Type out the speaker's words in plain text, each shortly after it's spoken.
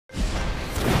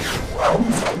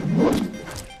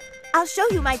I'll show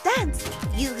you my dance.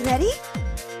 You ready?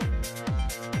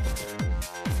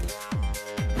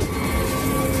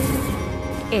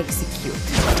 Execute.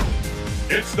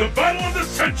 It's the battle of the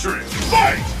century!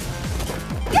 Fight!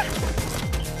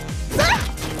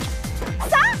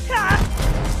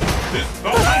 This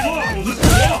bout, how long will this go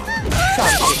on?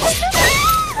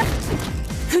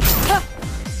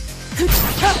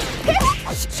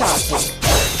 Charging.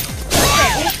 I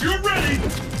hope you're ready!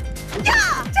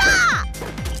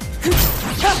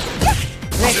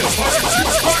 This part is too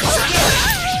hard for them!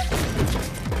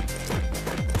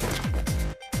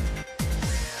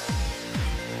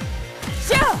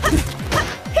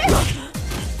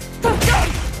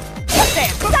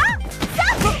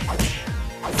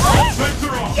 All bets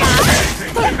are off!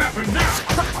 Anything can happen now!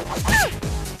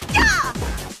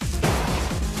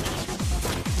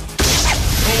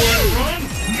 Nowhere to run,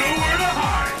 nowhere to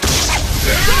hide!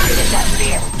 There it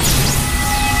is!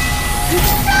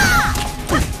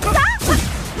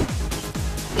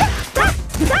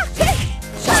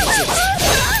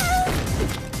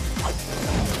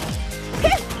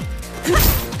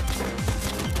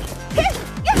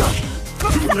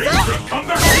 Too late for a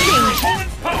comeback! Use your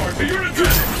opponent's power to your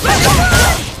advantage!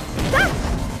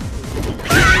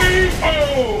 K.O.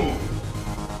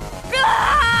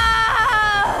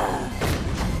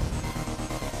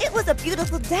 It was a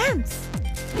beautiful dance.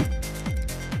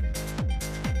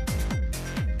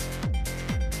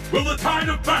 Will the tide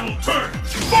of battle turn?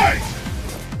 Fight!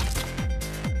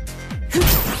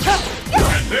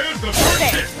 And there's the first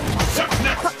hit! What's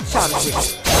next? Charging.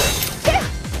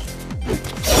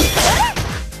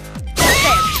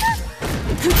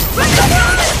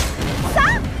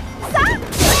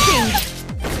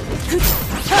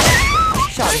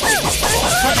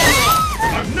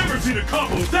 I've never seen a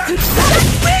combo that!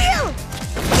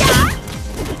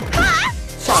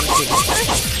 Charging.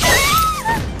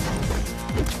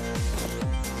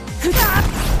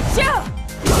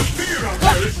 The fear out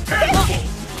there is tangible!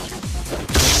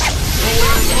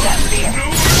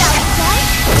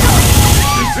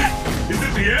 Is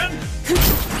it the end?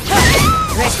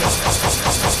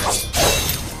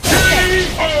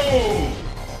 K.O.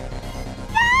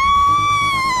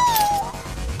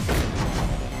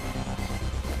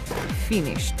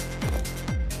 Finished.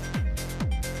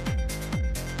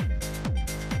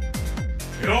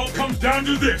 It all comes down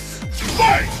to this!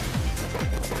 Fight!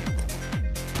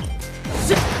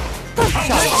 How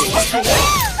long will this go on?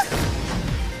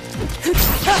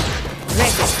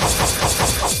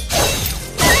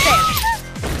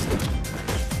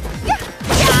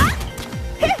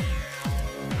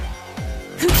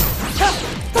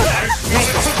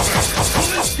 Will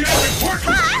this get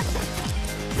important?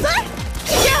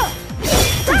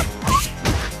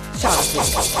 Charging.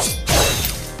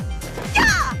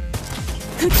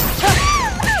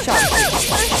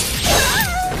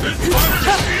 This fighter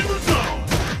is in the zone!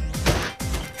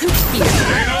 It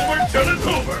ain't over till it's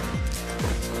over!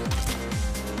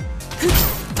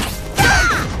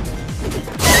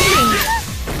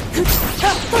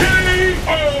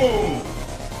 K.O.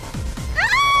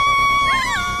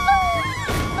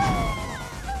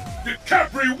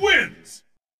 Decapre wins!